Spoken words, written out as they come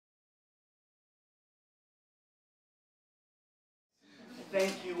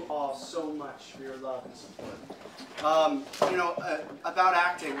thank you all so much for your love and support. About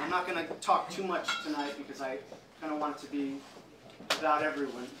acting, I'm not going to talk too much tonight because I kind of want it to be about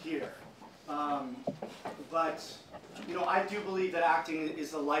everyone here. But I do believe that acting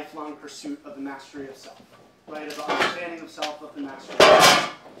is a lifelong pursuit of the mastery of self, right? Of the understanding of self, of the mastery of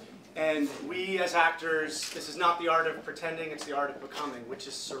self. And we as actors, this is not the art of pretending, it's the art of becoming, which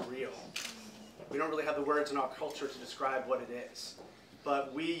is surreal. We don't really have the words in our culture to describe what it is.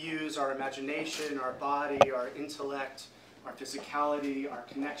 But we use our imagination, our body, our intellect, our physicality, our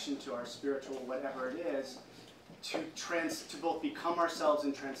connection to our spiritual, whatever it is, to both become ourselves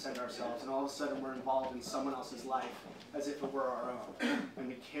and transcend ourselves. And all of a sudden we're involved in someone else's life as if it were our own. And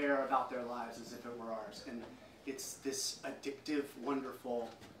we care about their lives as if it were ours. And it's this addictive, wonderful,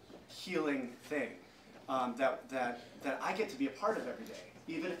 healing thing that I get to be a part of every day.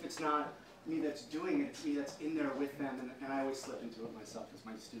 Even if it's not me that's doing it, it's me that's in there with them, and I always slip into it myself, as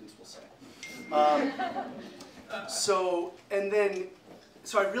my students will say. So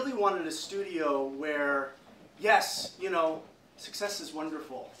I really wanted a studio where, yes, success is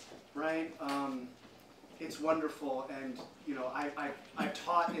wonderful, right? It's wonderful, and I've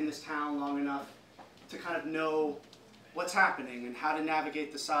taught in this town long enough to kind of know what's happening and how to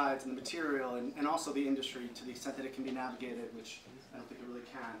navigate the sides and the material and also the industry to the extent that it can be navigated, which I don't think it really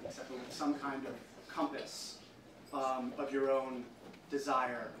can, except with some kind of compass of your own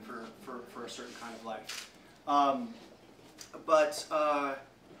desire for a certain kind of life.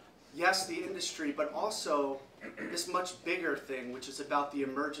 Yes, the industry, but also this much bigger thing, which is about the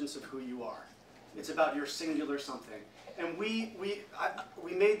emergence of who you are. It's about your singular something. And we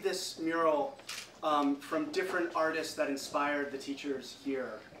made this mural from different artists that inspired the teachers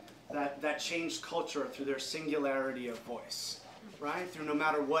here, that changed culture through their singularity of voice, right? Through no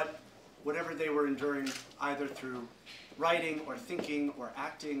matter whatever they were enduring, either through writing or thinking or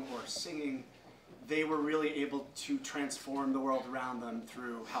acting or singing, they were really able to transform the world around them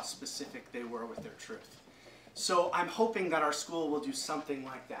through how specific they were with their truth. So I'm hoping that our school will do something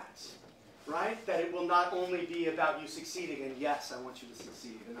like that, right? That it will not only be about you succeeding, and yes, I want you to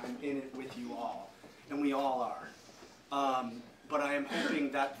succeed, and I'm in it with you all, and we all are. But I am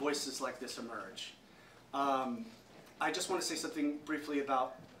hoping that voices like this emerge. I just want to say something briefly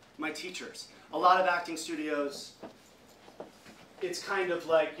about my teachers. A lot of acting studios, it's kind of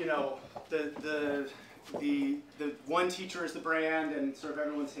like, the one teacher is the brand and sort of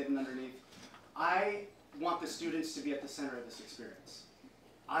everyone's hidden underneath. I want the students to be at the center of this experience.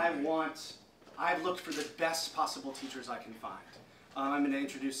 I've looked for the best possible teachers I can find. I'm going to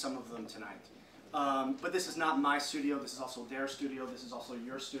introduce some of them tonight. But this is not my studio, this is also their studio, this is also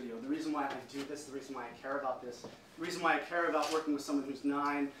your studio. The reason why I do this, the reason why I care about this, the reason why I care about working with someone who's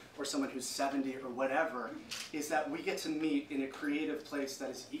 9 or someone who's 70 or whatever, is that we get to meet in a creative place that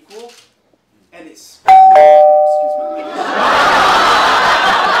is equal, and it's... Excuse me.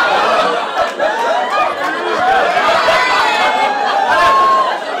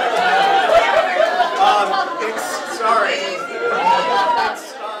 Sorry.